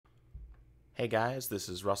Hey guys, this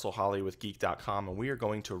is Russell Holly with Geek.com, and we are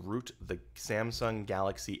going to root the Samsung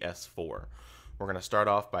Galaxy S4. We're going to start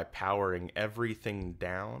off by powering everything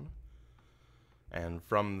down, and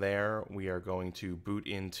from there we are going to boot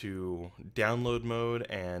into download mode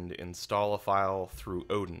and install a file through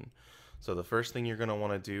Odin. So the first thing you're going to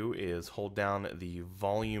want to do is hold down the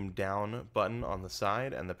volume down button on the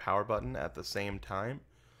side and the power button at the same time.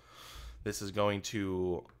 This is going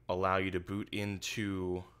to allow you to boot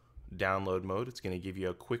into download mode. It's going to give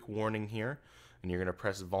you a quick warning here, and you're going to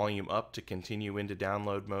press volume up to continue into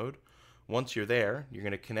download mode. Once you're there, you're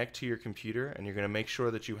going to connect to your computer, and you're going to make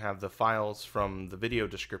sure that you have the files from the video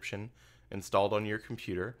description installed on your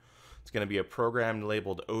computer. It's going to be a program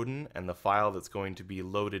labeled Odin and the file that's going to be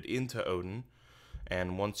loaded into Odin.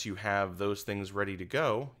 And once you have those things ready to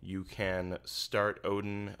go, you can start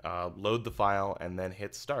Odin, load the file, and then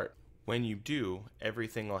hit start. When you do,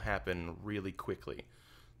 everything will happen really quickly.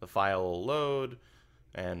 The file will load,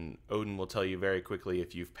 and Odin will tell you very quickly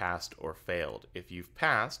if you've passed or failed. If you've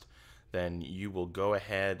passed, then you will go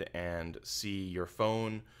ahead and see your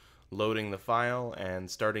phone loading the file and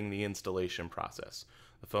starting the installation process.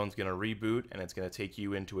 The phone's going to reboot, and it's going to take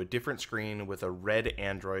you into a different screen with a red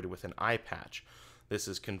Android with an eye patch. This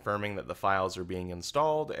is confirming that the files are being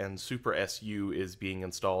installed and Super SU is being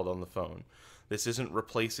installed on the phone. This isn't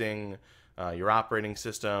replacing your operating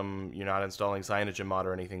system. You're not installing CyanogenMod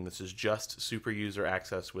or anything. This is just super user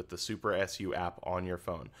access with the Super SU app on your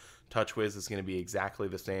phone. TouchWiz is going to be exactly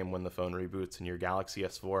the same when the phone reboots, and your Galaxy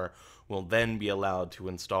S4 will then be allowed to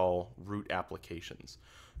install root applications.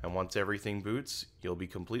 And once everything boots, you'll be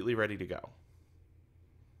completely ready to go.